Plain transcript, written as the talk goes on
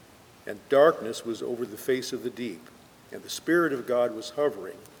and darkness was over the face of the deep, and the Spirit of God was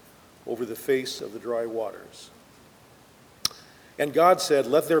hovering over the face of the dry waters. And God said,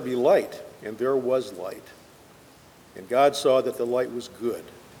 "Let there be light," and there was light. And God saw that the light was good,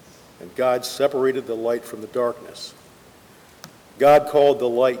 and God separated the light from the darkness. God called the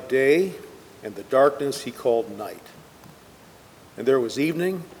light day, and the darkness he called night. And there was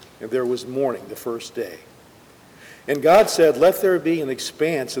evening, and there was morning the first day. And God said, "Let there be an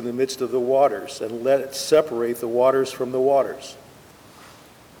expanse in the midst of the waters, and let it separate the waters from the waters."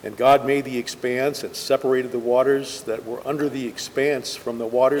 And God made the expanse and separated the waters that were under the expanse from the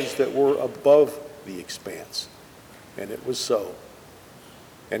waters that were above the expanse. And it was so.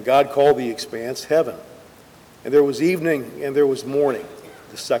 And God called the expanse heaven. And there was evening and there was morning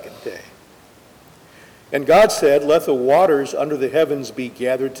the second day. And God said, "Let the waters under the heavens be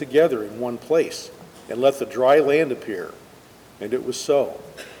gathered together in one place, and let the dry land appear." And it was so.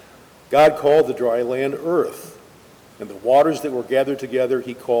 God called the dry land earth, and the waters that were gathered together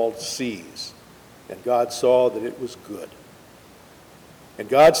he called seas. And God saw that it was good. And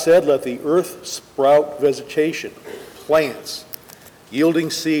God said, "Let the earth sprout vegetation, plants, yielding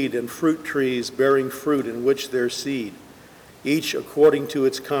seed, and fruit trees bearing fruit in which their seed, each according to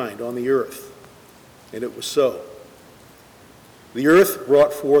its kind on the earth." And it was so. The earth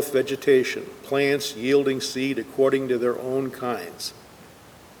brought forth vegetation, plants yielding seed according to their own kinds,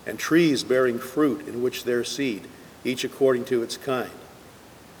 and trees bearing fruit in which their seed, each according to its kind.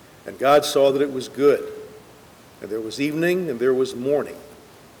 And God saw that it was good. And there was evening and there was morning,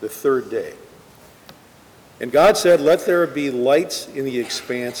 the third day. And God said, "Let there be lights in the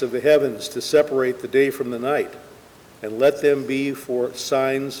expanse of the heavens to separate the day from the night, and let them be for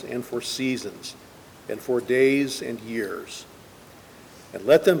signs and for seasons, and for days and years. And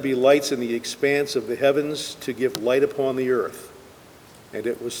let them be lights in the expanse of the heavens to give light upon the earth." And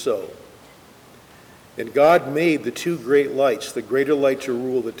it was so. And God made the two great lights, the greater light to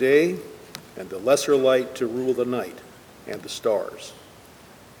rule the day, and the lesser light to rule the night, and the stars.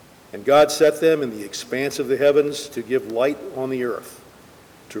 And God set them in the expanse of the heavens to give light on the earth,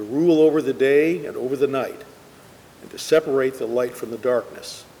 to rule over the day and over the night, and to separate the light from the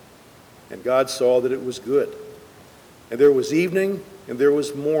darkness. And God saw that it was good. And there was evening and there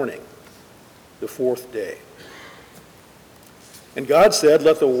was morning, the fourth day. And God said,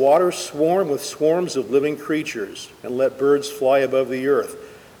 "Let the waters swarm with swarms of living creatures, and let birds fly above the earth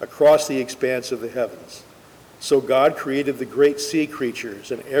across the expanse of the heavens." So God created the great sea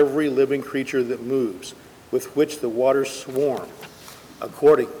creatures and every living creature that moves, with which the waters swarm,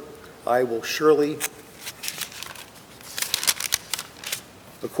 according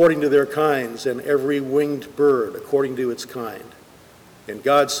to their kinds, and every winged bird according to its kind. And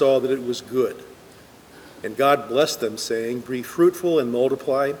God saw that it was good. And God blessed them, saying, "Be fruitful and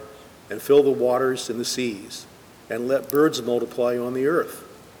multiply, and fill the waters and the seas, and let birds multiply on the earth."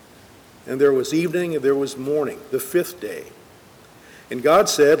 And there was evening and there was morning, the fifth day. And God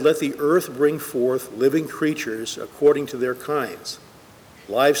said, "Let the earth bring forth living creatures according to their kinds,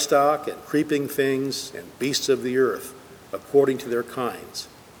 livestock and creeping things and beasts of the earth according to their kinds."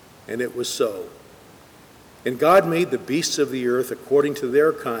 And it was so. And God made the beasts of the earth according to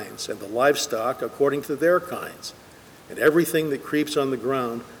their kinds, and the livestock according to their kinds, and everything that creeps on the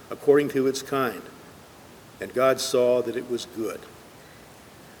ground according to its kind. And God saw that it was good.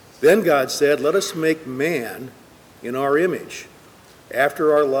 Then God said, "Let us make man in our image,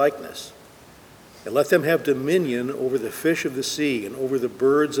 after our likeness, and let them have dominion over the fish of the sea, and over the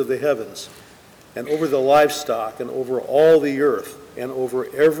birds of the heavens, and over the livestock, and over all the earth, and over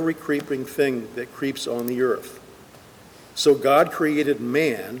every creeping thing that creeps on the earth." So God created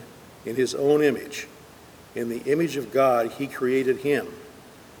man in his own image. In the image of God he created him.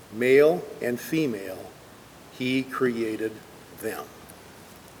 Male and female he created them.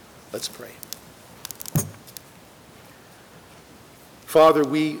 Let's pray. Father,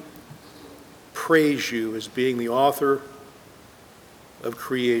 we praise you as being the author of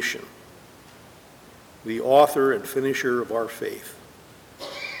creation, the author and finisher of our faith,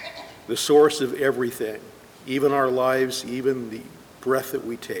 the source of everything, even our lives, even the breath that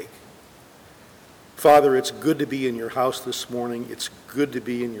we take. Father, it's good to be in your house this morning. It's good to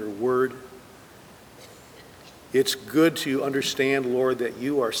be in your word. It's good to understand, Lord, that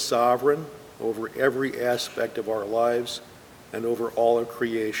you are sovereign over every aspect of our lives and over all of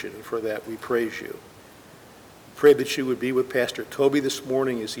creation. And for that, we praise you. Pray that you would be with Pastor Toby this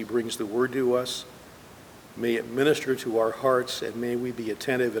morning as he brings the word to us. May it minister to our hearts, and may we be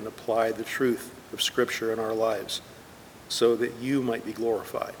attentive and apply the truth of Scripture in our lives so that you might be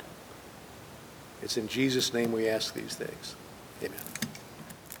glorified. It's in Jesus' name we ask these things. Amen.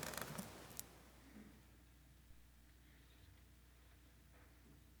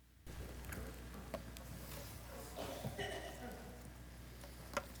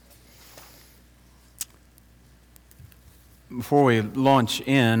 Before we launch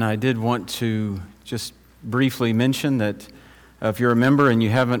in, I did want to just briefly mention that if you're a member and you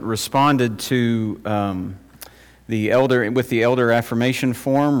haven't responded to the elder affirmation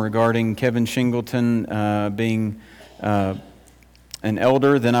form regarding Kevin Shingleton being an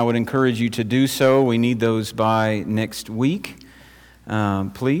elder, then I would encourage you to do so. We need those by next week,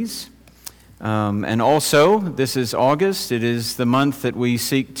 please. And also, this is August. It is the month that we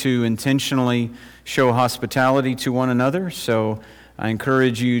seek to intentionally show hospitality to one another. So I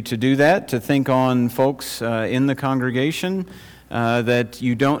encourage you to do that, to think on folks in the congregation that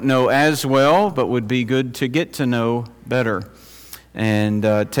you don't know as well, but would be good to get to know better. And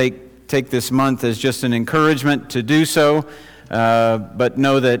take this month as just an encouragement to do so, but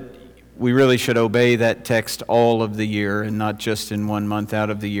know that we really should obey that text all of the year and not just in 1 month out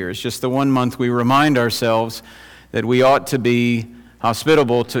of the year. It's just the 1 month we remind ourselves that we ought to be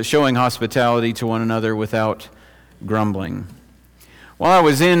hospitable, to showing hospitality to one another without grumbling. While I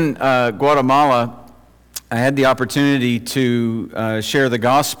was in Guatemala, I had the opportunity to share the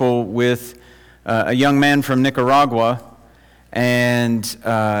gospel with a young man from Nicaragua, and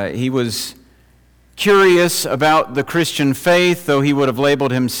he was curious about the Christian faith, though he would have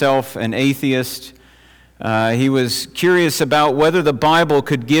labeled himself an atheist. He was curious about whether the Bible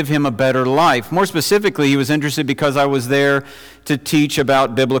could give him a better life. More specifically, he was interested because I was there to teach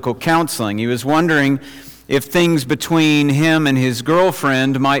about biblical counseling. He was wondering if things between him and his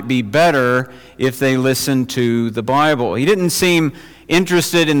girlfriend might be better if they listened to the Bible. He didn't seem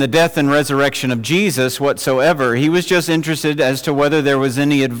interested in the death and resurrection of Jesus whatsoever. He was just interested as to whether there was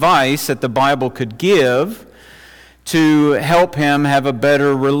any advice that the Bible could give to help him have a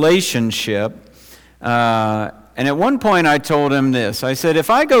better relationship. And at one point I told him this. I said,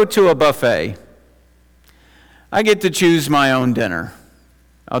 if I go to a buffet, I get to choose my own dinner.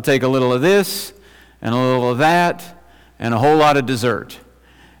 I'll take a little of this and a little of that and a whole lot of dessert.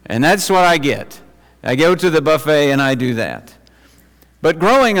 And that's what I get. I go to the buffet and I do that. But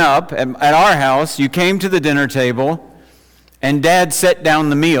growing up at our house, you came to the dinner table and Dad set down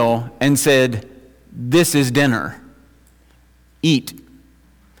the meal and said, "This is dinner. Eat."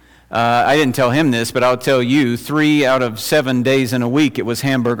 I didn't tell him this, but I'll tell you, 3 out of 7 days in a week it was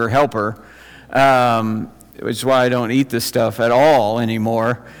Hamburger Helper, which is why I don't eat this stuff at all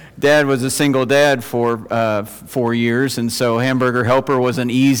anymore. Dad was a single dad for 4 years, and so Hamburger Helper was an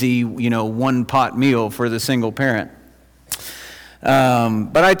easy, one-pot meal for the single parent.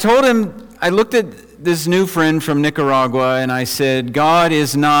 But I told him, I looked at this new friend from Nicaragua, and I said, God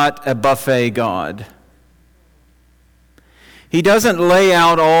is not a buffet God. He doesn't lay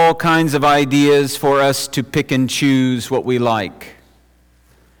out all kinds of ideas for us to pick and choose what we like.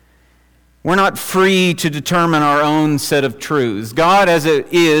 We're not free to determine our own set of truths. God, as it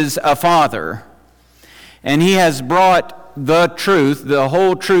is, a Father, and He has brought the truth, the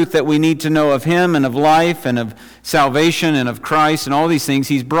whole truth that we need to know of Him and of life and of salvation and of Christ and all these things.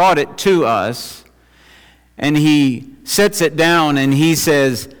 He's brought it to us, and He sets it down and He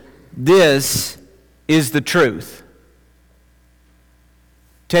says, this is the truth.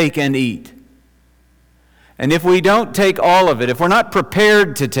 Take and eat. And if we don't take all of it, if we're not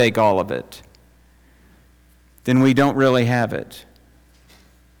prepared to take all of it, then we don't really have it.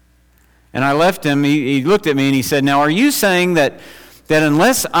 And I left him, he looked at me and he said, now are you saying that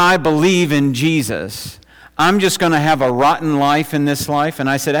unless I believe in Jesus, I'm just going to have a rotten life in this life? And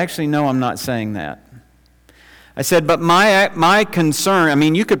I said, actually, no, I'm not saying that. I said, but my concern,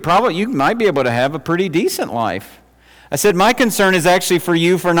 you might be able to have a pretty decent life. I said, my concern is actually for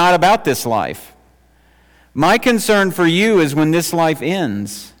you for not about this life. My concern for you is when this life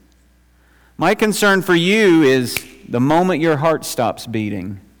ends. My concern for you is the moment your heart stops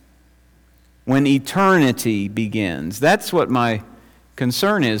beating, when eternity begins. That's what my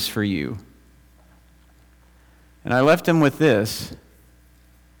concern is for you. And I left him with this,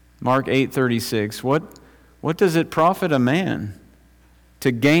 Mark 8:36. What does it profit a man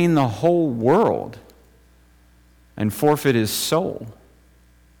to gain the whole world and forfeit his soul?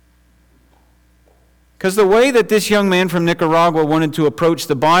 Because the way that this young man from Nicaragua wanted to approach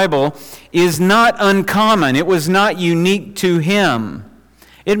the Bible is not uncommon. It was not unique to him.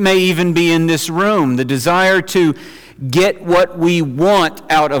 It may even be in this room, the desire to get what we want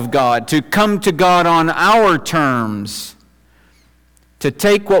out of God, to come to God on our terms, to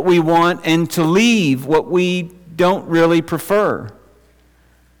take what we want and to leave what we don't really prefer.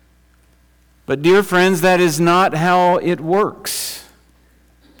 But dear friends, that is not how it works.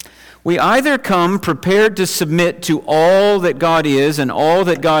 We either come prepared to submit to all that God is and all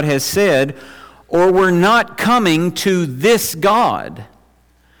that God has said, or we're not coming to this God.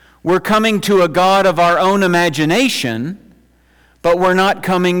 We're coming to a God of our own imagination But we're not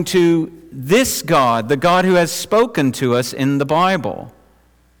coming to this God, the God who has spoken to us in the Bible.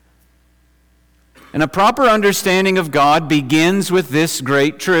 And a proper understanding of God begins with this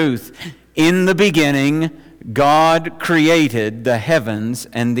great truth. In the beginning, God created the heavens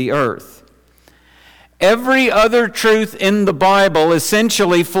and the earth. Every other truth in the Bible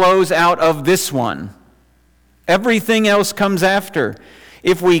essentially flows out of this one. Everything else comes after.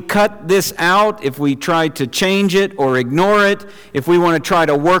 If we cut this out, if we try to change it or ignore it, if we want to try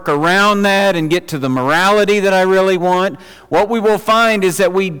to work around that and get to the morality that I really want, what we will find is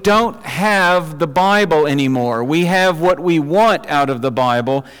that we don't have the Bible anymore. We have what we want out of the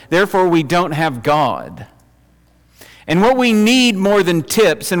Bible, therefore we don't have God. And what we need more than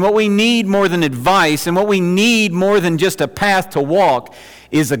tips, and what we need more than advice, and what we need more than just a path to walk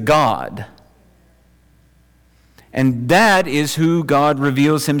is a God. And that is who God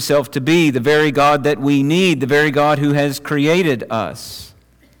reveals himself to be, the very God that we need, the very God who has created us.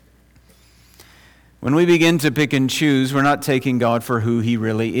 When we begin to pick and choose, we're not taking God for who he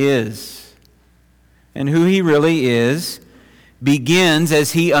really is. And who he really is begins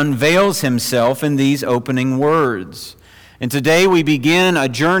as he unveils himself in these opening words. And today we begin a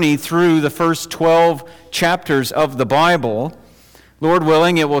journey through the first 12 chapters of the Bible. Lord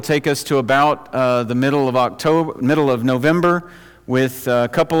willing, it will take us to about the middle of November. With a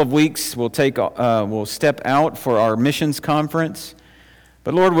couple of weeks, we'll step out for our missions conference.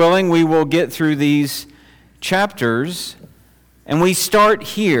 But Lord willing, we will get through these chapters, and we start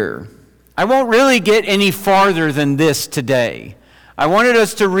here. I won't really get any farther than this today. I wanted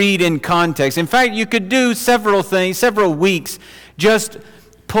us to read in context. In fact, you could do several weeks, just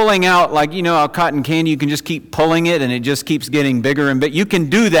pulling out, like, a cotton candy, you can just keep pulling it and it just keeps getting bigger and bigger. You can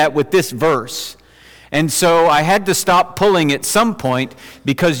do that with this verse. And so I had to stop pulling at some point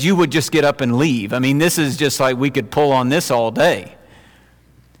because you would just get up and leave. I mean, this is just like we could pull on this all day.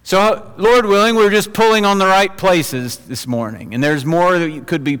 So, Lord willing, we're just pulling on the right places this morning. And there's more that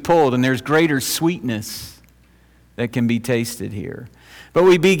could be pulled, and there's greater sweetness that can be tasted here. But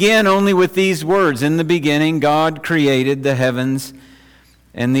we begin only with these words. In the beginning, God created the heavens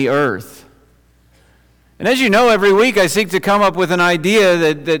and the earth. And as you know, every week I seek to come up with an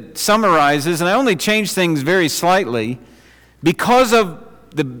idea that summarizes, and I only change things very slightly because of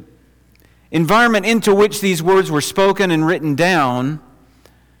the environment into which these words were spoken and written down.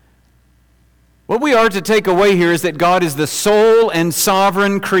 What we are to take away here is that God is the sole and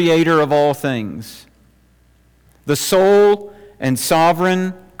sovereign creator of all things. The sole and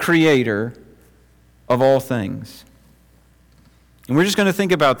sovereign creator of all things. And we're just going to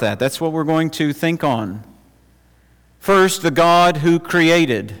think about that. That's what we're going to think on. First, the God who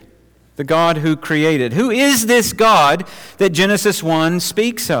created. The God who created. Who is this God that Genesis 1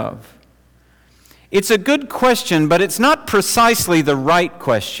 speaks of? It's a good question, but it's not precisely the right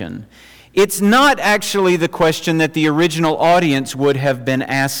question. It's not actually the question that the original audience would have been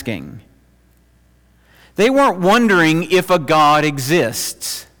asking. They weren't wondering if a God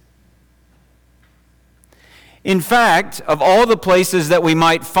exists. In fact, of all the places that we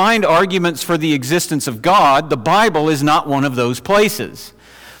might find arguments for the existence of God, the Bible is not one of those places.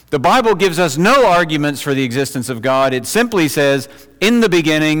 The Bible gives us no arguments for the existence of God. It simply says, in the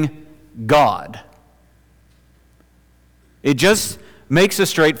beginning, God. It just makes a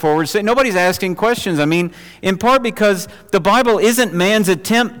straightforward statement. Nobody's asking questions. I mean, in part because the Bible isn't man's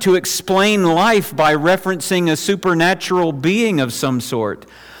attempt to explain life by referencing a supernatural being of some sort.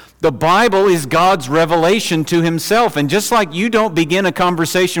 The Bible is God's revelation to himself. And just like you don't begin a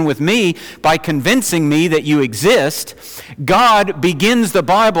conversation with me by convincing me that you exist, God begins the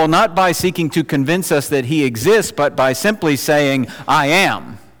Bible not by seeking to convince us that he exists, but by simply saying, I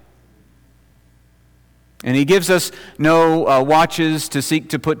am. And he gives us no watches to seek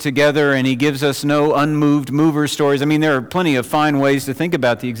to put together, and he gives us no unmoved mover stories. I mean, there are plenty of fine ways to think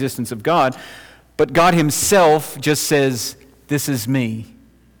about the existence of God, but God himself just says, this is me.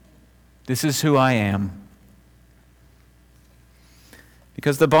 This is who I am.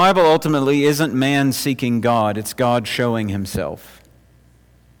 Because the Bible ultimately isn't man seeking God, it's God showing himself.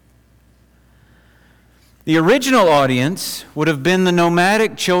 The original audience would have been the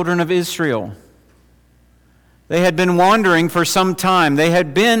nomadic children of Israel. They had been wandering for some time. They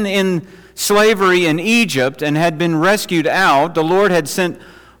had been in slavery in Egypt and had been rescued out. The Lord had sent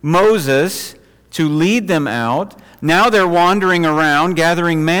Moses to lead them out. Now they're wandering around,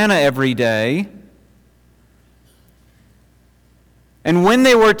 gathering manna every day. And when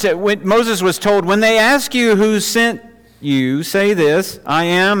Moses was told, when they ask you who sent you, say this, I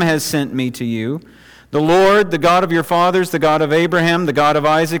am has sent me to you. The Lord, the God of your fathers, the God of Abraham, the God of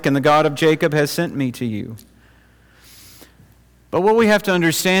Isaac, and the God of Jacob has sent me to you. But what we have to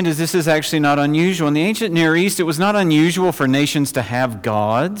understand is this is actually not unusual. In the ancient Near East, it was not unusual for nations to have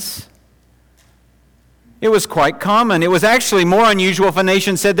gods. It was quite common. It was actually more unusual if a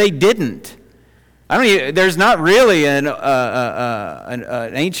nation said they didn't. There's not really an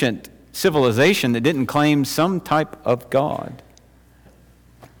ancient civilization that didn't claim some type of God.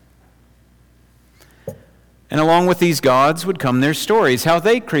 And along with these gods would come their stories, how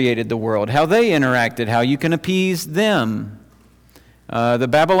they created the world, how they interacted, how you can appease them. The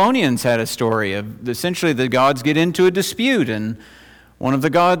Babylonians had a story of essentially the gods get into a dispute and one of the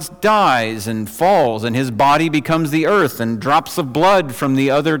gods dies and falls and his body becomes the earth and drops of blood from the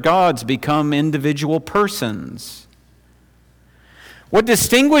other gods become individual persons. What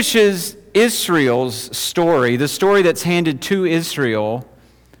distinguishes Israel's story, the story that's handed to Israel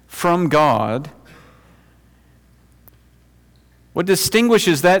from God, what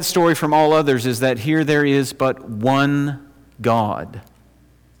distinguishes that story from all others is that here there is but one God.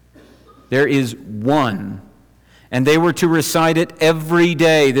 There is one. And they were to recite it every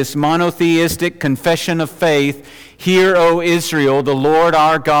day, this monotheistic confession of faith. Hear, O Israel, the Lord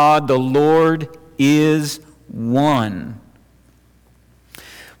our God, the Lord is one.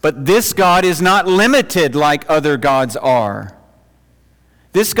 But this God is not limited like other gods are.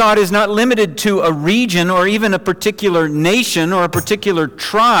 This God is not limited to a region or even a particular nation or a particular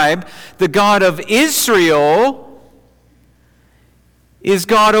tribe. The God of Israel is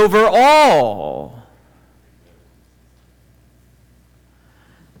God over all.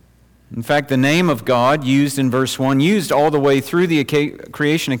 In fact, the name of God used in verse 1, used all the way through the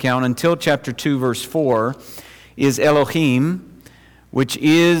creation account until chapter 2, verse 4, is Elohim, which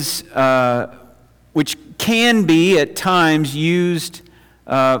can be at times used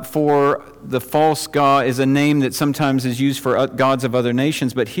for the false god, is a name that sometimes is used for gods of other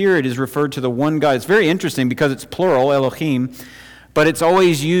nations, but here it is referred to the one God. It's very interesting because it's plural, Elohim, but it's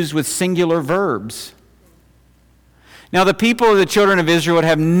always used with singular verbs. Now, the people of the children of Israel would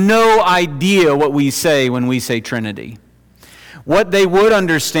have no idea what we say when we say Trinity. What they would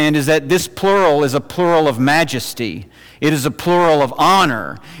understand is that this plural is a plural of majesty. It is a plural of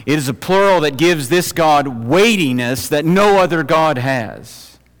honor. It is a plural that gives this God weightiness that no other God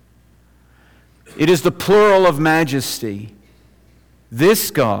has. It is the plural of majesty.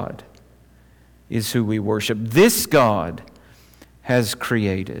 This God is who we worship. This God has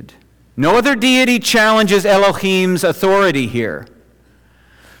created. No other deity challenges Elohim's authority here.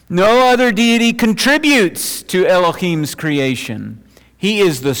 No other deity contributes to Elohim's creation. He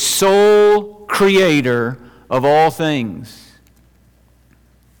is the sole creator of all things.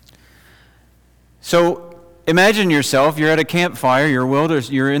 So imagine yourself, you're at a campfire,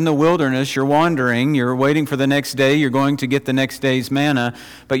 you're in the wilderness, you're wandering, you're waiting for the next day, you're going to get the next day's manna,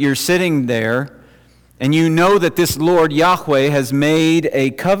 but you're sitting there and you know that this Lord Yahweh has made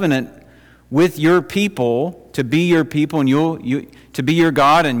a covenant with your people, to be your people, and to be your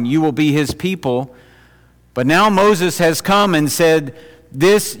God, and you will be His people. But now Moses has come and said,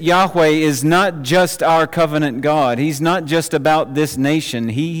 this Yahweh is not just our covenant God. He's not just about this nation.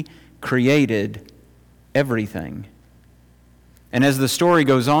 He created everything. And as the story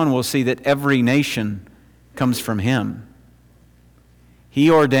goes on, we'll see that every nation comes from Him. He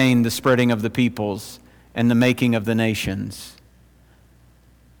ordained the spreading of the peoples and the making of the nations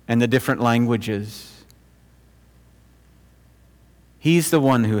and the different languages. He's the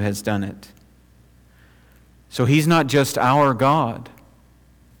one who has done it. So He's not just our God.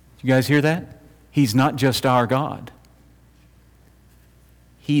 You guys hear that? He's not just our God.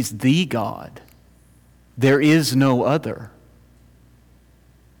 He's the God. There is no other.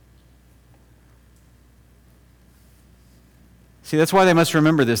 See, that's why they must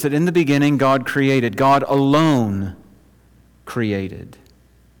remember this, that in the beginning God created. God alone created.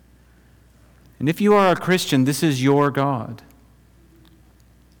 And if you are a Christian, this is your God.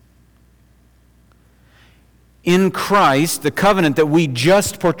 In Christ, the covenant that we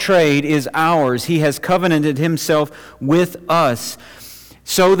just portrayed is ours. He has covenanted Himself with us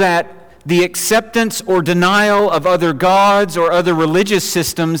so that the acceptance or denial of other gods or other religious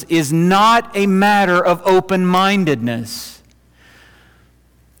systems is not a matter of open-mindedness.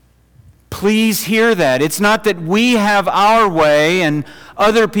 Please hear that. It's not that we have our way and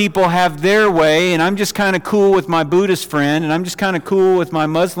other people have their way, and I'm just kind of cool with my Buddhist friend, and I'm just kind of cool with my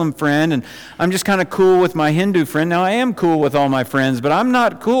Muslim friend, and I'm just kind of cool with my Hindu friend. Now, I am cool with all my friends, but I'm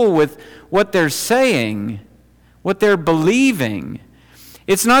not cool with what they're saying, what they're believing.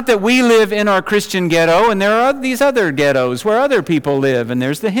 It's not that we live in our Christian ghetto, and there are these other ghettos where other people live, and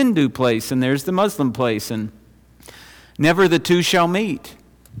there's the Hindu place, and there's the Muslim place, and never the two shall meet.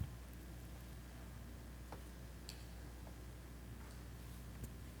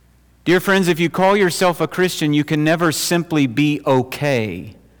 Dear friends, if you call yourself a Christian, you can never simply be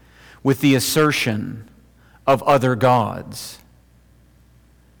okay with the assertion of other gods.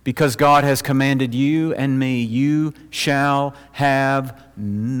 Because God has commanded you and me, you shall have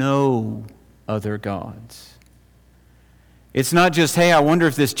no other gods. It's not just, hey, I wonder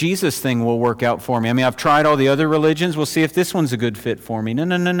if this Jesus thing will work out for me. I mean, I've tried all the other religions. We'll see if this one's a good fit for me.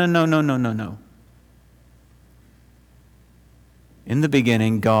 No. In the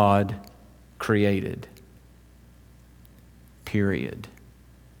beginning, God created. Period.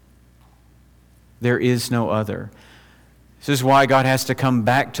 There is no other. This is why God has to come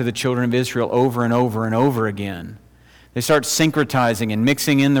back to the children of Israel over and over and over again. They start syncretizing and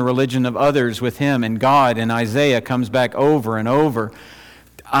mixing in the religion of others with Him, and God in Isaiah comes back over and over.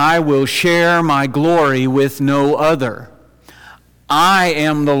 I will share my glory with no other. I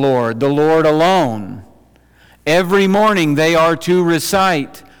am the Lord alone. Every morning they are to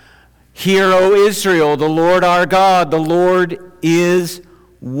recite, Hear, O Israel, the Lord our God, the Lord is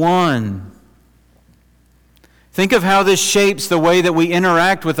one. Think of how this shapes the way that we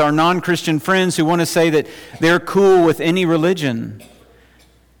interact with our non-Christian friends who want to say that they're cool with any religion.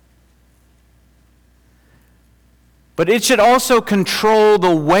 But it should also control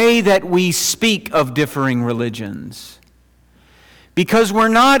the way that we speak of differing religions. Because we're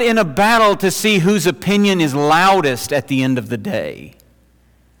not in a battle to see whose opinion is loudest at the end of the day,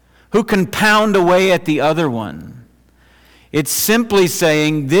 who can pound away at the other one. It's simply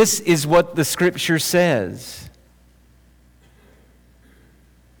saying, this is what the Scripture says.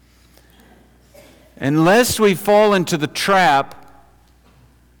 Unless we fall into the trap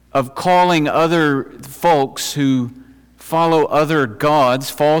of calling other folks who follow other gods,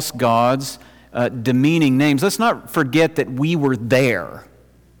 false gods, demeaning names, let's not forget that we were there.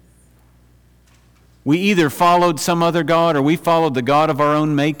 We either followed some other god or we followed the god of our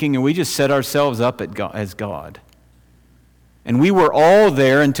own making, and we just set ourselves up as God. And we were all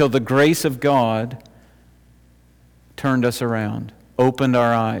there until the grace of God turned us around, opened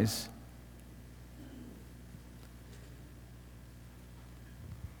our eyes.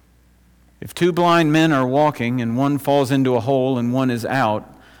 If two blind men are walking and one falls into a hole and one is out,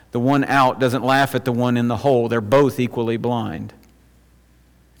 the one out doesn't laugh at the one in the hole. They're both equally blind.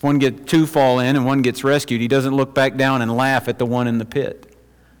 If two fall in and one gets rescued, he doesn't look back down and laugh at the one in the pit.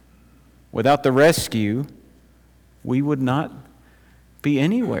 Without the rescue, we would not be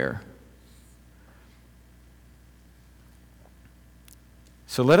anywhere.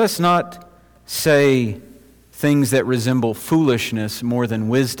 So let us not say things that resemble foolishness more than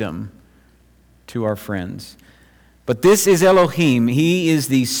wisdom to our friends. But this is Elohim. He is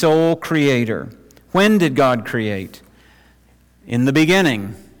the sole creator. When did God create? In the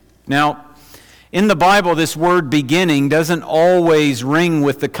beginning. Now, in the Bible, this word beginning doesn't always ring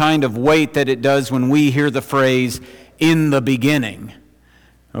with the kind of weight that it does when we hear the phrase, in the beginning.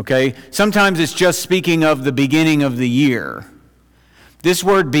 Okay? Sometimes it's just speaking of the beginning of the year. This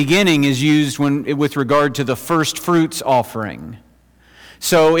word beginning is used with regard to the first fruits offering.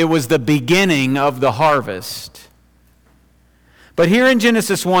 So it was the beginning of the harvest. But here in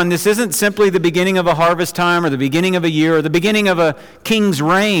Genesis 1, this isn't simply the beginning of a harvest time or the beginning of a year or the beginning of a king's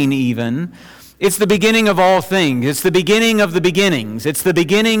reign even. It's the beginning of all things. It's the beginning of the beginnings. It's the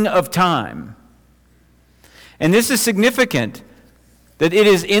beginning of time. And this is significant that it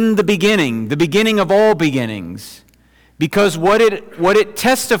is in the beginning of all beginnings. Because what it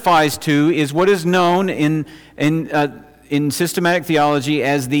testifies to is what is known in systematic theology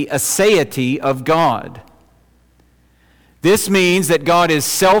as the aseity of God. This means that God is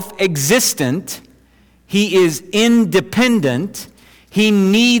self-existent, He is independent, He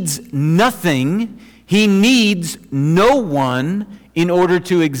needs nothing, He needs no one in order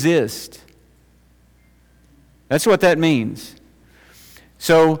to exist. That's what that means.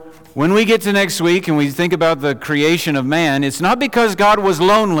 So, when we get to next week and we think about the creation of man, it's not because God was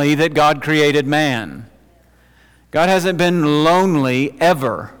lonely that God created man. God hasn't been lonely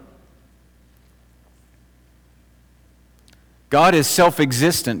ever. God is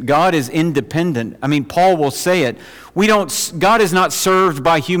self-existent. God is independent. I mean, Paul will say it. God is not served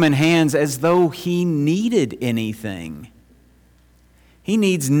by human hands as though He needed anything. He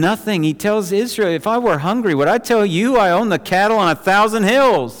needs nothing. He tells Israel, if I were hungry, would I tell you I own the cattle on 1,000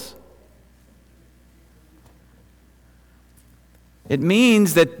 hills? It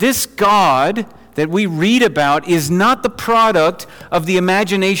means that this God that we read about is not the product of the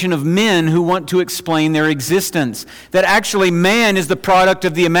imagination of men who want to explain their existence. That actually man is the product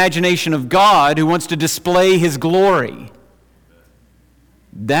of the imagination of God who wants to display His glory.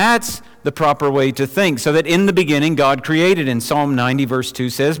 That's the proper way to think. So that in the beginning God created. In Psalm 90 verse 2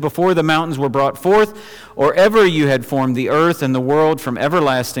 says, before the mountains were brought forth, or ever you had formed the earth and the world, from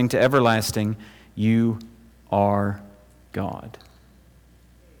everlasting to everlasting, you are God.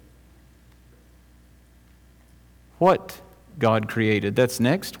 What God created? That's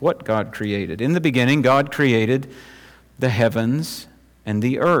next. What God created? In the beginning, God created the heavens and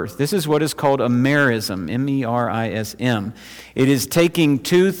the earth. This is what is called a merism, M-E-R-I-S-M. It is taking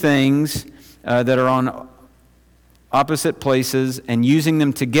two things that are on opposite places and using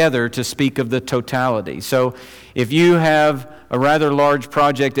them together to speak of the totality. So if you have a rather large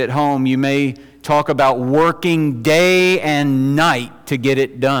project at home, you may talk about working day and night to get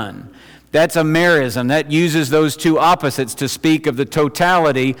it done. That's a merism. That uses those two opposites to speak of the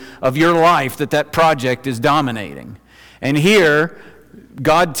totality of your life that project is dominating. And here,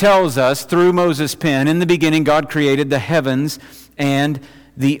 God tells us through Moses' pen, in the beginning God created the heavens and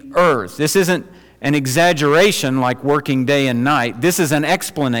the earth. This isn't an exaggeration like working day and night. This is an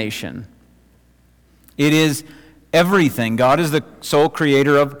explanation. It is everything. God is the sole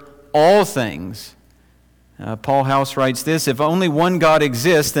creator of all things. Paul House writes this, if only one God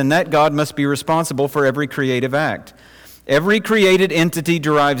exists, then that God must be responsible for every creative act. Every created entity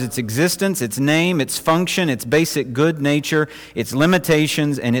derives its existence, its name, its function, its basic good nature, its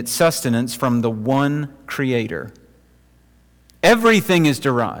limitations, and its sustenance from the one Creator. Everything is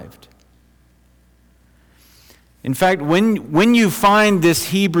derived. In fact, when you find this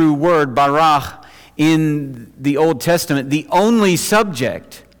Hebrew word, barach, in the Old Testament, the only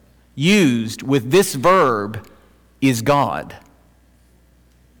subject used with this verb is God.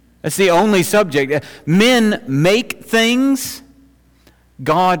 That's the only subject. Men make things,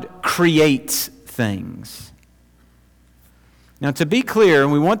 God creates things. Now, to be clear,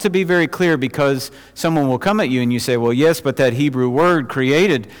 and we want to be very clear because someone will come at you and you say, well, yes, but that Hebrew word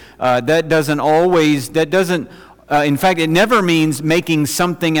created, in fact, it never means making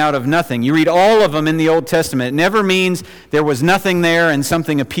something out of nothing. You read all of them in the Old Testament. It never means there was nothing there and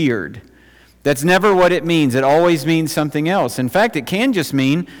something appeared. That's never what it means. It always means something else. In fact, it can just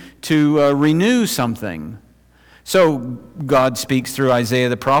mean to renew something. So God speaks through Isaiah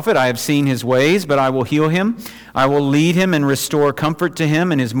the prophet, I have seen his ways, but I will heal him. I will lead him and restore comfort to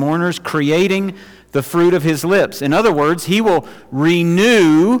him and his mourners, creating the fruit of his lips. In other words, he will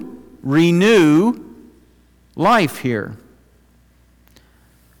renew life here.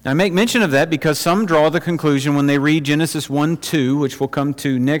 I make mention of that because some draw the conclusion when they read Genesis 1:2, which we'll come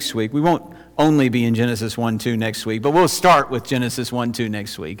to next week. We won't only be in Genesis 1:2 next week, but we'll start with Genesis 1:2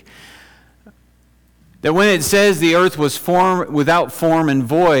 next week. That when it says the earth was without form and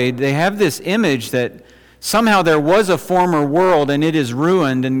void, they have this image that somehow there was a former world and it is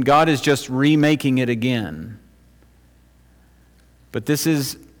ruined and God is just remaking it again. But this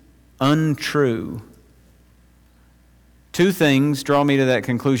is untrue. Two things draw me to that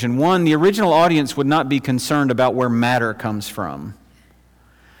conclusion. One, the original audience would not be concerned about where matter comes from.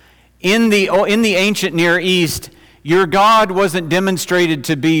 In the ancient Near East, your God wasn't demonstrated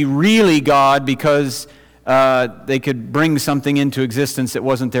to be really God because they could bring something into existence that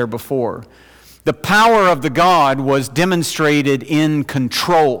wasn't there before. The power of the God was demonstrated in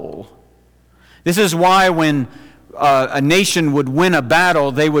control. This is why when a nation would win a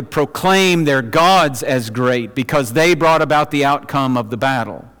battle, they would proclaim their gods as great because they brought about the outcome of the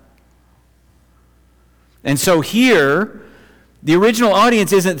battle. And so here, the original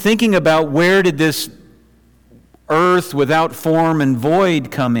audience isn't thinking about where did this earth without form and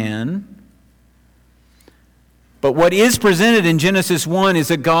void come in. But what is presented in Genesis 1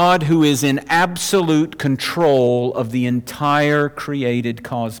 is a God who is in absolute control of the entire created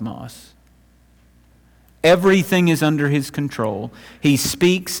cosmos. Everything is under his control. He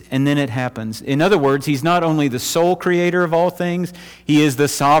speaks and then it happens. In other words, he's not only the sole creator of all things, he is the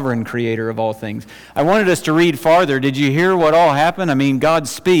sovereign creator of all things. I wanted us to read farther. Did you hear what all happened? I mean, God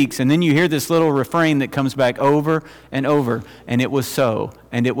speaks and then you hear this little refrain that comes back over and over. And it was so,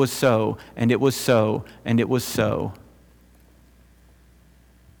 and it was so, and it was so, and it was so.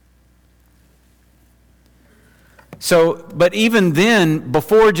 So, but even then,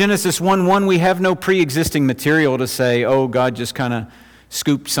 before Genesis 1:1, we have no pre-existing material to say, oh, God just kind of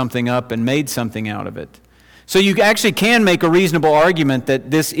scooped something up and made something out of it. So you actually can make a reasonable argument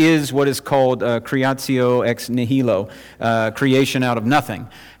that this is what is called creatio ex nihilo, creation out of nothing.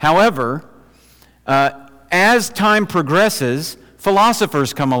 However, as time progresses,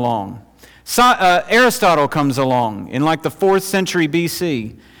 philosophers come along. Aristotle comes along in like the 4th century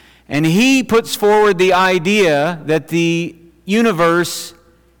BC. And he puts forward the idea that the universe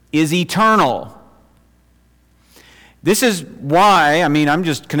is eternal. This is why, I'm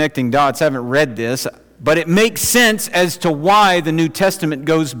just connecting dots, I haven't read this, but it makes sense as to why the New Testament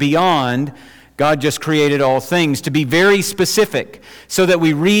goes beyond God just created all things, to be very specific, so that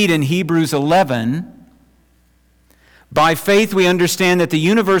we read in Hebrews 11, by faith we understand that the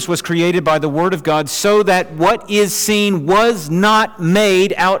universe was created by the Word of God, so that what is seen was not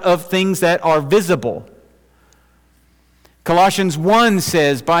made out of things that are visible. Colossians 1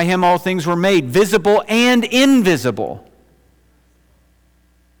 says, by Him all things were made, visible and invisible.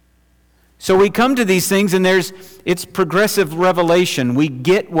 So we come to these things and it's progressive revelation. We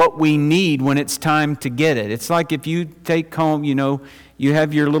get what we need when it's time to get it. It's like if you take home, you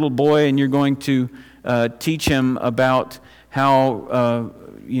have your little boy and you're going to teach him about how,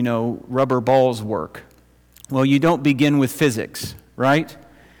 rubber balls work. Well, you don't begin with physics, right?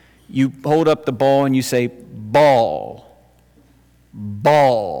 You hold up the ball and you say, ball,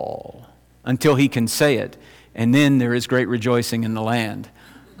 ball, until he can say it. And then there is great rejoicing in the land.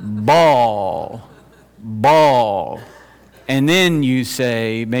 Ball, ball. And then you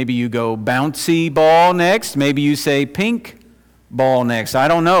say, maybe you go bouncy ball next. Maybe you say pink ball next. I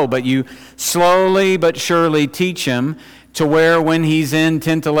don't know, but you slowly but surely teach him to where when he's in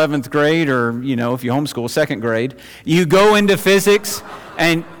 10th, 11th grade, or, if you homeschool, 2nd grade, you go into physics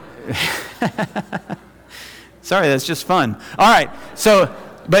and... Sorry, that's just fun. All right,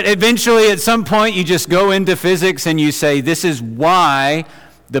 but eventually at some point you just go into physics and you say, this is why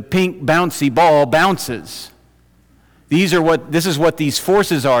the pink bouncy ball bounces. This is what these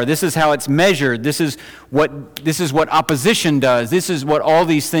forces are. This is how it's measured. This is what opposition does. This is what all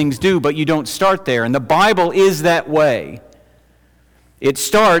these things do, but you don't start there. And the Bible is that way. It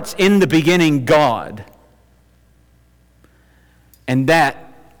starts in the beginning, God. And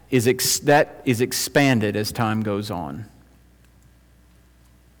that is expanded as time goes on.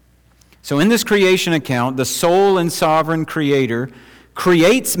 So in this creation account, the sole and sovereign Creator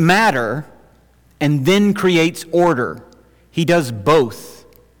creates matter and then creates order. He does both.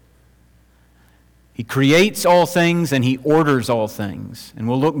 He creates all things and He orders all things. And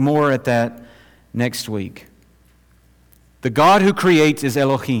we'll look more at that next week. The God who creates is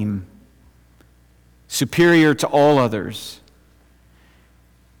Elohim, superior to all others.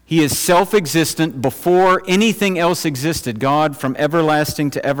 He is self-existent before anything else existed. God from everlasting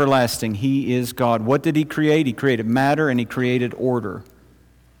to everlasting. He is God. What did He create? He created matter and He created order.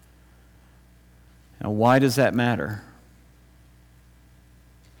 Now, why does that matter?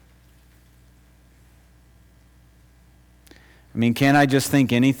 Can't I just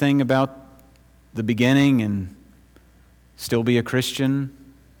think anything about the beginning and still be a Christian,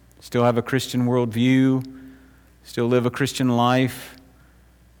 still have a Christian worldview, still live a Christian life?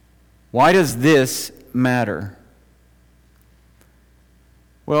 Why does this matter?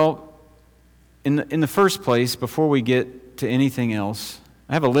 Well, in the first place, before we get to anything else,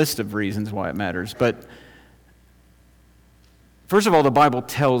 I have a list of reasons why it matters. But first of all, the Bible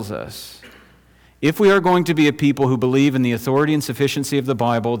tells us, if we are going to be a people who believe in the authority and sufficiency of the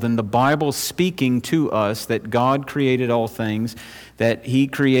Bible, then the Bible speaking to us that God created all things, that He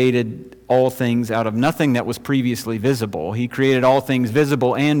created all things out of nothing that was previously visible. He created all things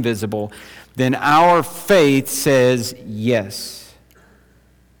visible and invisible. Then our faith says yes.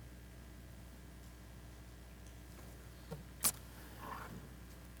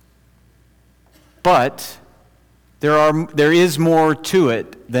 But there is more to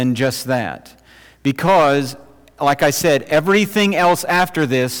it than just that. Because, like I said, everything else after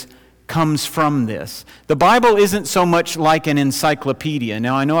this comes from this. The Bible isn't so much like an encyclopedia.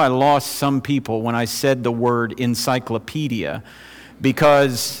 Now, I know I lost some people when I said the word encyclopedia,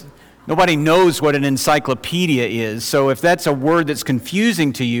 because nobody knows what an encyclopedia is. So if that's a word that's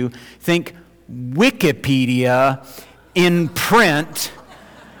confusing to you, think Wikipedia in print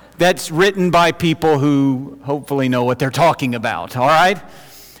that's written by people who hopefully know what they're talking about, all right?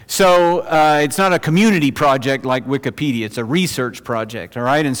 So it's not a community project like Wikipedia. It's a research project, all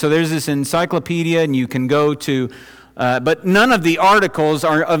right? And so there's this encyclopedia, and you can go to, but none of the articles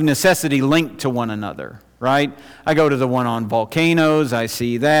are of necessity linked to one another, right? I go to the one on volcanoes, I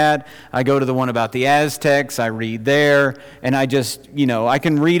see that. I go to the one about the Aztecs, I read there. And I just, I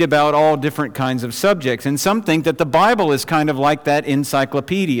can read about all different kinds of subjects. And some think that the Bible is kind of like that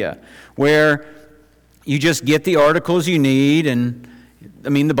encyclopedia, where you just get the articles you need, and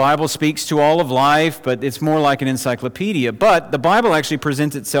the Bible speaks to all of life, but it's more like an encyclopedia. But the Bible actually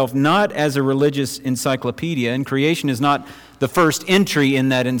presents itself not as a religious encyclopedia, and creation is not the first entry in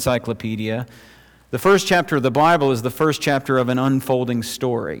that encyclopedia. The first chapter of the Bible is the first chapter of an unfolding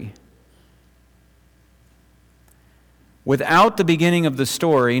story. Without the beginning of the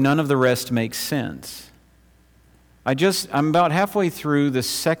story, none of the rest makes sense. I'm about halfway through the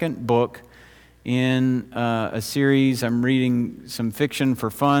second book in a series. I'm reading some fiction for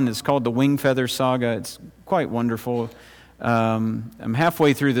fun. It's called The Wingfeather Saga. It's quite wonderful. I'm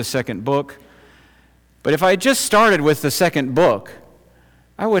halfway through the second book. But if I had just started with the second book,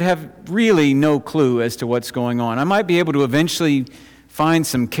 I would have really no clue as to what's going on. I might be able to eventually find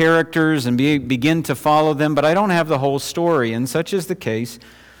some characters and begin to follow them, but I don't have the whole story, and such is the case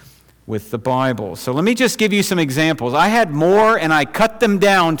with the Bible. So let me just give you some examples. I had more, and I cut them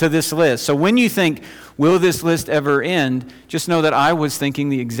down to this list. So when you think, will this list ever end, just know that I was thinking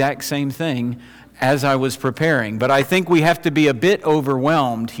the exact same thing as I was preparing. But I think we have to be a bit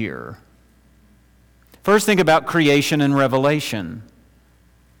overwhelmed here. First, think about creation and revelation.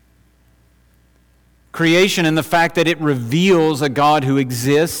 Creation and the fact that it reveals a God who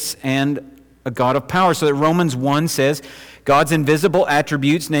exists and a God of power. So that Romans 1 says, God's invisible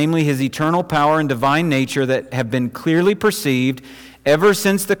attributes, namely His eternal power and divine nature that have been clearly perceived ever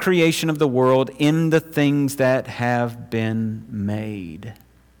since the creation of the world in the things that have been made.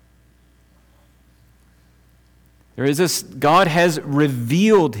 There is this, God has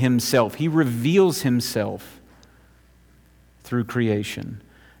revealed Himself. He reveals Himself through creation.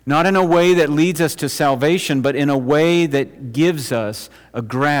 Not in a way that leads us to salvation, but in a way that gives us a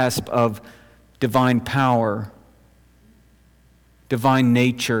grasp of divine power, divine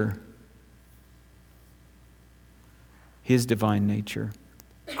nature, His divine nature.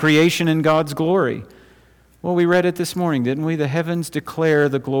 Creation in God's glory. Well, we read it this morning, didn't we? The heavens declare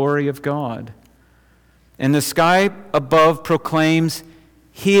the glory of God. And the sky above proclaims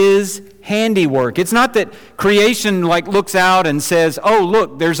His handiwork. It's not that creation looks out and says, oh,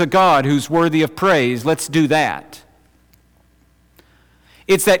 look, there's a God who's worthy of praise. Let's do that.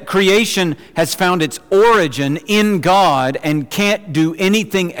 It's that creation has found its origin in God and can't do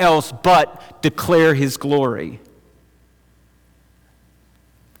anything else but declare His glory.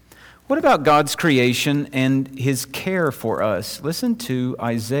 What about God's creation and His care for us? Listen to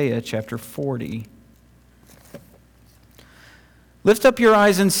Isaiah chapter 40. Lift up your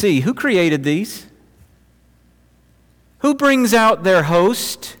eyes and see. Who created these? Who brings out their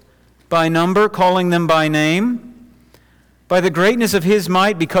host by number, calling them by name? By the greatness of His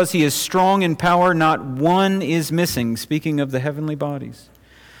might, because He is strong in power, not one is missing. Speaking of the heavenly bodies.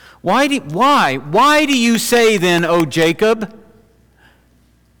 Why do you say then, O Jacob,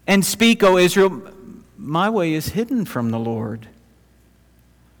 and speak, O Israel, my way is hidden from the Lord,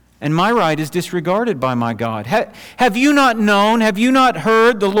 and my right is disregarded by my God? Have you not known? Have you not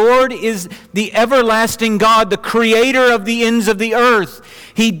heard? The Lord is the everlasting God, the creator of the ends of the earth.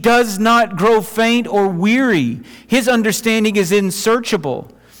 He does not grow faint or weary. His understanding is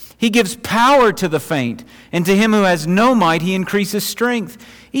unsearchable. He gives power to the faint, and to him who has no might He increases strength.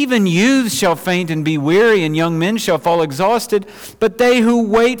 Even youths shall faint and be weary, and young men shall fall exhausted. But they who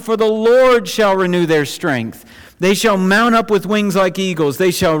wait for the Lord shall renew their strength. They shall mount up with wings like eagles. They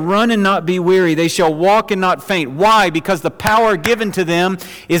shall run and not be weary. They shall walk and not faint. Why? Because the power given to them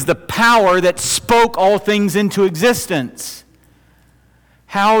is the power that spoke all things into existence.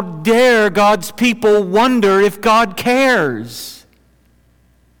 How dare God's people wonder if God cares?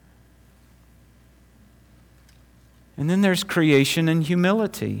 And then there's creation and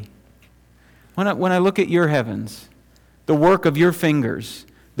humility. When I look at your heavens, the work of your fingers,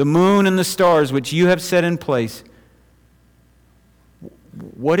 the moon and the stars which you have set in place,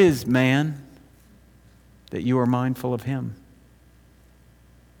 what is man that you are mindful of him?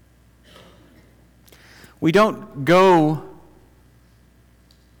 We don't go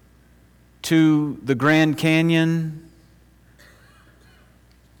to the Grand Canyon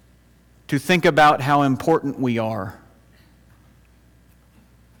to think about how important we are.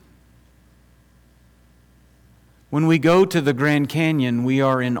 When we go to the Grand Canyon, we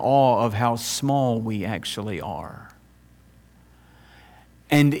are in awe of how small we actually are.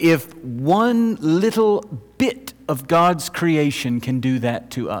 And if one little bit of God's creation can do that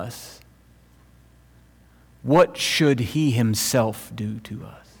to us, what should He Himself do to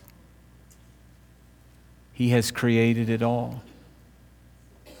us? He has created it all.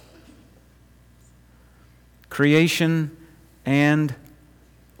 Creation and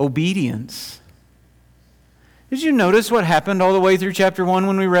obedience. Did you notice what happened all the way through chapter 1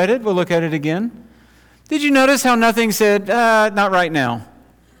 when we read it? We'll look at it again. Did you notice how nothing said, not right now,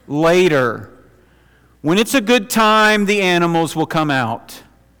 later? When it's a good time, the animals will come out.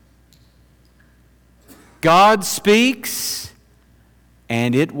 God speaks,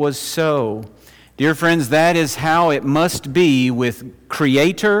 and it was so. Dear friends, that is how it must be with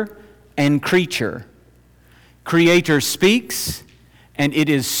Creator and creature. Creator speaks, and it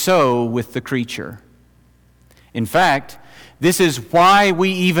is so with the creature. In fact, this is why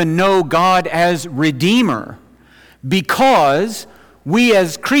we even know God as Redeemer, because we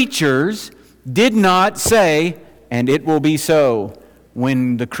as creatures did not say, "and it will be so,"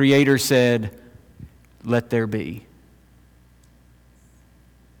 when the Creator said, "let there be."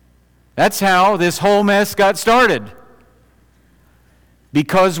 That's how this whole mess got started.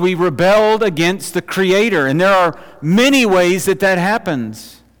 Because we rebelled against the Creator. And there are many ways that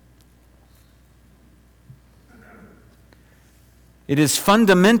happens. It is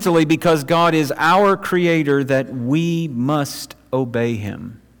fundamentally because God is our Creator that we must obey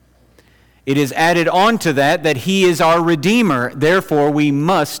Him. It is added on to that He is our Redeemer, therefore we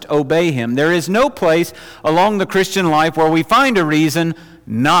must obey Him. There is no place along the Christian life where we find a reason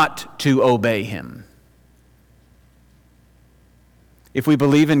not to obey Him. If we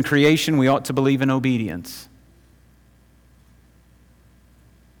believe in creation, we ought to believe in obedience.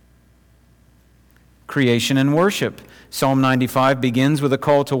 Creation and worship. Psalm 95 begins with a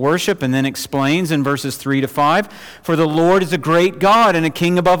call to worship and then explains in verses 3 to 5, "For the Lord is a great God and a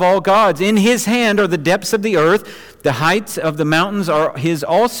King above all gods. In His hand are the depths of the earth. The heights of the mountains are His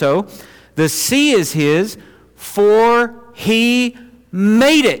also. The sea is His, for He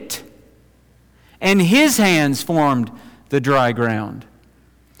made it. And His hands formed the dry ground."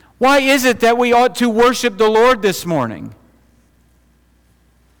 Why is it that we ought to worship the Lord this morning?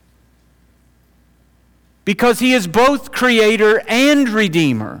 Because He is both Creator and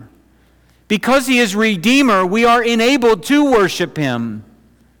Redeemer. Because He is Redeemer, we are enabled to worship Him.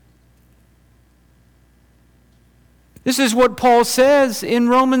 This is what Paul says in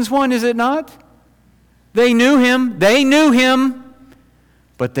Romans 1, is it not? They knew Him,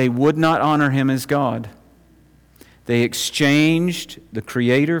 but they would not honor Him as God. They exchanged the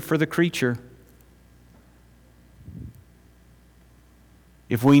Creator for the creature.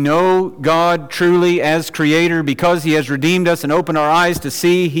 If we know God truly as Creator because He has redeemed us and opened our eyes to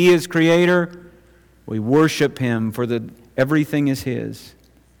see He is Creator, we worship Him, for everything is His.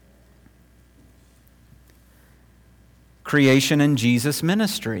 Creation and Jesus'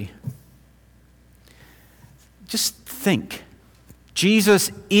 ministry. Just think.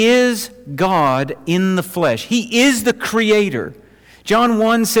 Jesus is God in the flesh. He is the Creator. John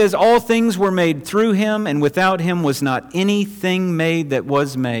 1 says, "All things were made through Him, and without Him was not anything made that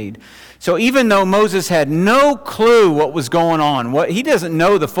was made." So even though Moses had no clue what was going on, he doesn't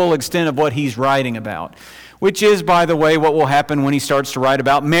know the full extent of what he's writing about, which is, by the way, what will happen when he starts to write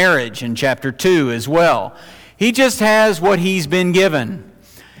about marriage in chapter 2 as well. He just has what he's been given.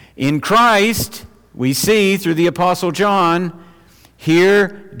 In Christ, we see through the Apostle John,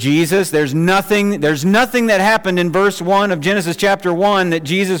 here, Jesus, there's nothing that happened in verse 1 of Genesis chapter 1 that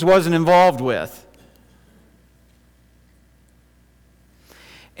Jesus wasn't involved with.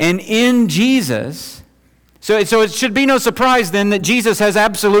 And in Jesus, so it should be no surprise then that Jesus has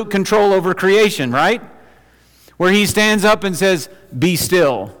absolute control over creation, right? Where He stands up and says, "Be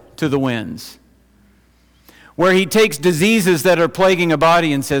still," to the winds. Where He takes diseases that are plaguing a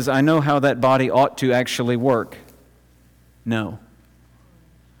body and says, "I know how that body ought to actually work." No.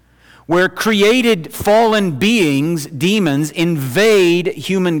 Where created fallen beings, demons, invade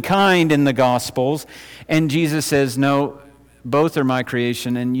humankind in the Gospels, and Jesus says, "No, both are my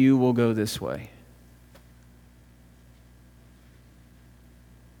creation, and you will go this way."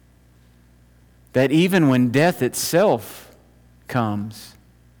 That even when death itself comes,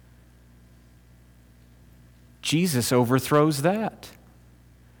 Jesus overthrows that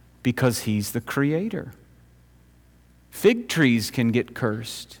because He's the Creator. Fig trees can get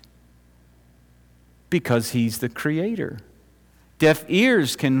cursed because He's the Creator. Deaf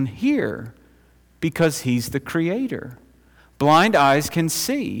ears can hear because He's the Creator. Blind eyes can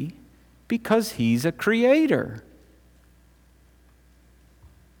see because He's a Creator.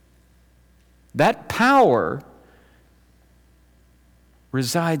 That power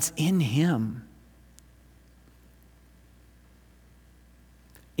resides in Him.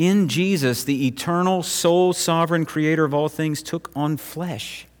 In Jesus, the eternal, sole, sovereign Creator of all things took on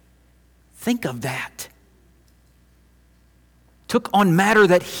flesh. Think of that. Took on matter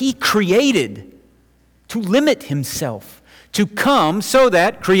that He created to limit Himself, to come so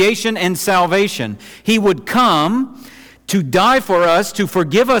that creation and salvation, He would come to die for us, to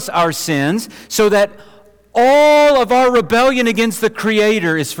forgive us our sins, so that all of our rebellion against the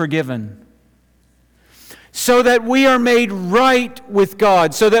Creator is forgiven. So that we are made right with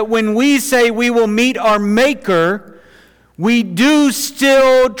God, so that when we say we will meet our Maker, we do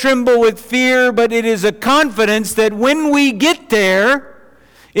still tremble with fear, but it is a confidence that when we get there,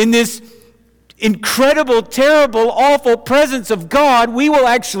 in this incredible, terrible, awful presence of God, we will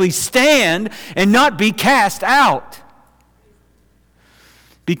actually stand and not be cast out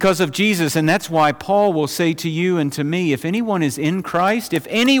because of Jesus. And that's why Paul will say to you and to me, if anyone is in Christ,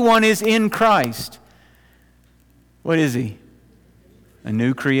 what is he? A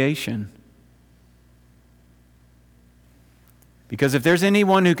new creation. Because if there's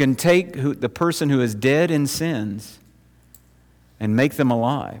anyone who can take the person who is dead in sins and make them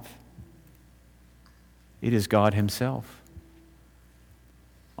alive, it is God Himself.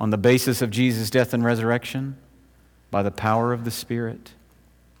 On the basis of Jesus' death and resurrection, by the power of the Spirit.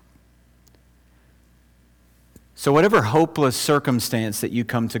 So whatever hopeless circumstance that you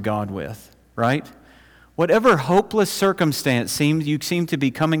come to God with, right? Whatever hopeless circumstance you seem to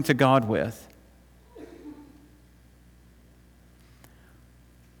be coming to God with,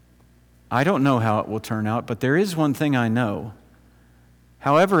 I don't know how it will turn out, but there is one thing I know.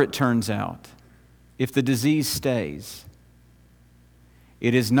 However it turns out, if the disease stays,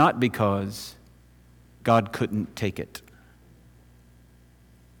 it is not because God couldn't take it.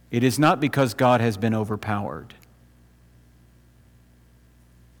 It is not because God has been overpowered.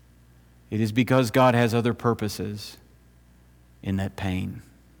 It is because God has other purposes in that pain.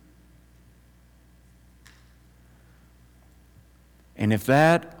 And if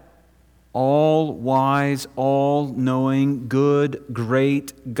that all-wise, all-knowing, good,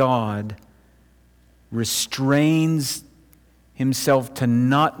 great God restrains Himself to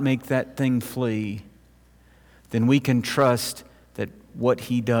not make that thing flee, then we can trust that what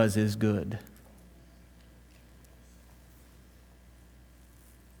He does is good.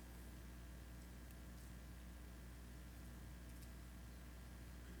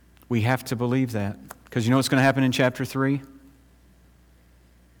 We have to believe that. Because you know what's going to happen in chapter 3?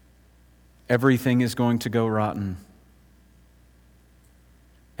 Everything is going to go rotten.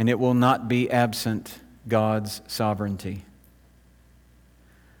 And it will not be absent God's sovereignty.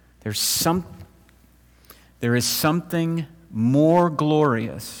 There is something more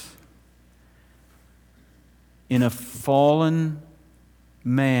glorious in a fallen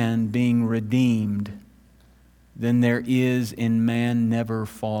man being redeemed than there is in man never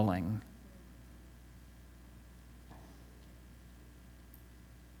falling.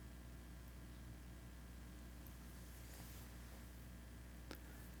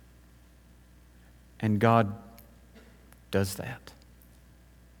 And God does that.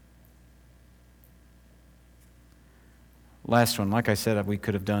 Last one, like I said, we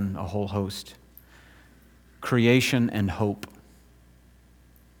could have done a whole host. Creation and hope.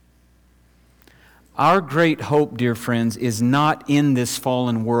 Our great hope, dear friends, is not in this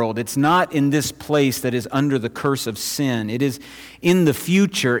fallen world. It's not in this place that is under the curse of sin. It is in the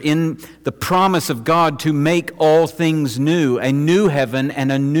future, in the promise of God to make all things new, a new heaven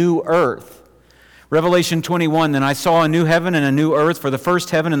and a new earth. Revelation 21, then I saw a new heaven and a new earth, for the first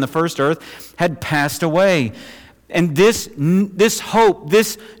heaven and the first earth had passed away. And this hope,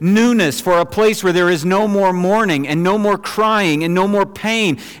 this newness for a place where there is no more mourning and no more crying and no more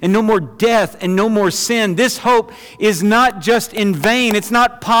pain and no more death and no more sin, this hope is not just in vain. It's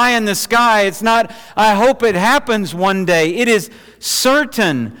not pie in the sky. It's not, I hope it happens one day. It is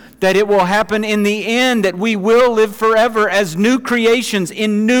certain that it will happen in the end, that we will live forever as new creations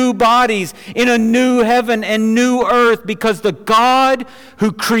in new bodies, in a new heaven and new earth, because the God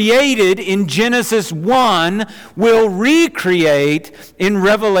who created in Genesis 1 will recreate in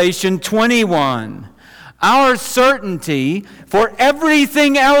Revelation 21. Our certainty for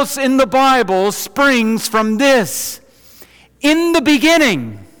everything else in the Bible springs from this. In the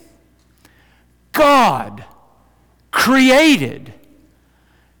beginning, God created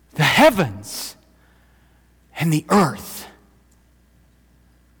the heavens and the earth.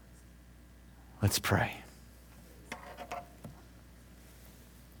 Let's pray.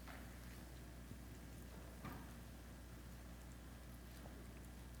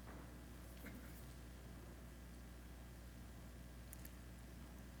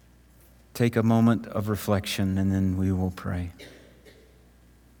 Take a moment of reflection and then we will pray.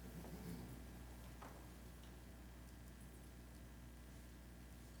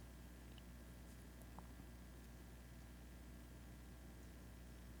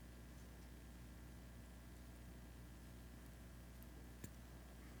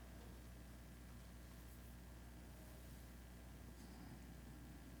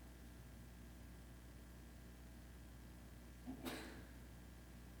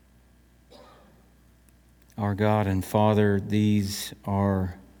 Our God and Father, these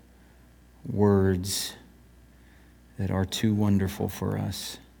are words that are too wonderful for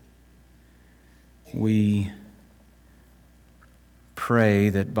us. We pray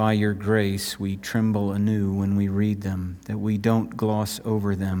that by your grace we tremble anew when we read them, that we don't gloss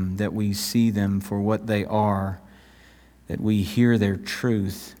over them, that we see them for what they are, that we hear their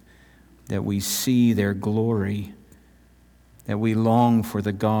truth, that we see their glory, that we long for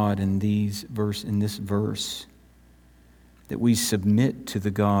the God in this verse, that we submit to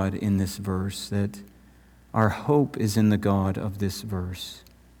the God in this verse, that our hope is in the God of this verse.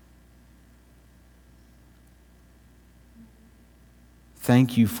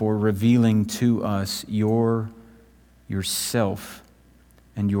 Thank you for revealing to us yourself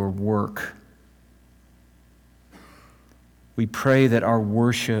and your work. We pray that our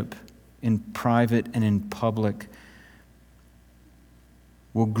worship in private and in public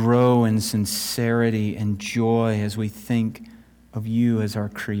will grow in sincerity and joy as we think of you as our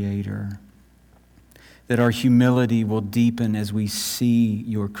Creator. That our humility will deepen as we see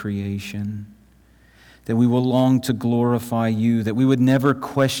your creation. That we will long to glorify you, that we would never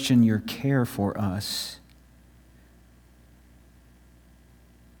question your care for us.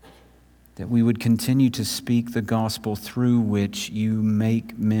 That we would continue to speak the gospel through which you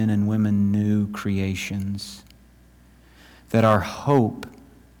make men and women new creations. That our hope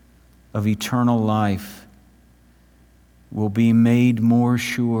of eternal life will be made more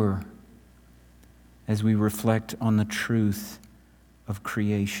sure as we reflect on the truth of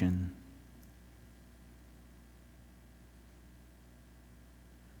creation.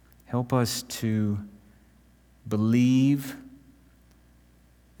 Help us to believe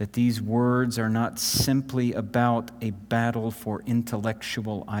that these words are not simply about a battle for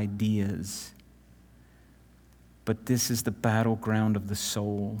intellectual ideas, but this is the battleground of the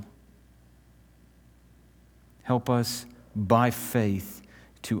soul. Help us by faith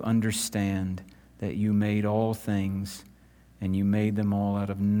to understand that you made all things and you made them all out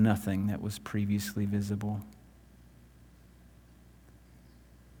of nothing that was previously visible.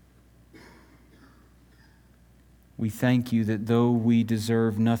 We thank you that though we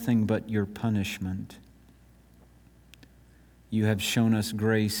deserve nothing but your punishment, you have shown us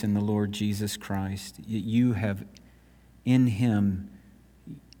grace in the Lord Jesus Christ. You have, in him,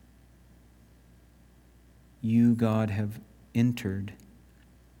 you, God, have entered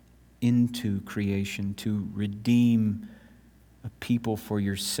into creation to redeem a people for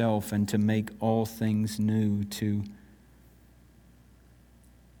yourself and to make all things new, to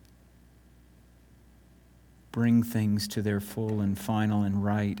bring things to their full and final and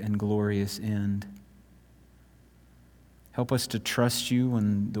right and glorious end. Help us to trust you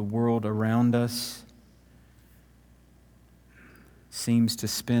when the world around us seems to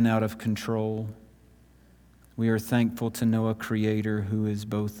spin out of control. We are thankful to know a Creator who is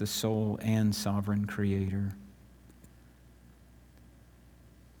both the sole and sovereign Creator.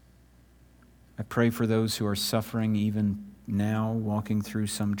 I pray for those who are suffering even now, walking through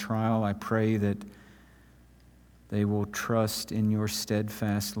some trial. I pray that they will trust in your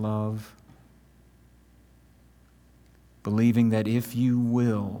steadfast love, believing that if you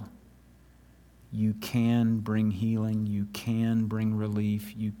will, you can bring healing, you can bring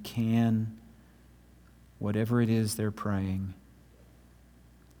relief, you can, whatever it is they're praying.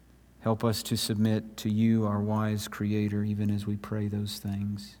 Help us to submit to you, our wise Creator, even as we pray those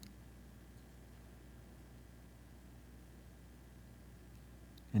things.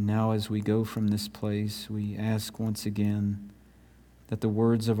 And now as we go from this place, we ask once again that the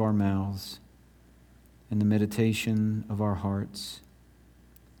words of our mouths and the meditation of our hearts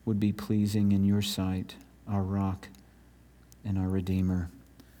would be pleasing in your sight, our rock and our Redeemer.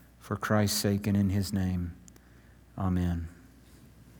 For Christ's sake and in his name, amen.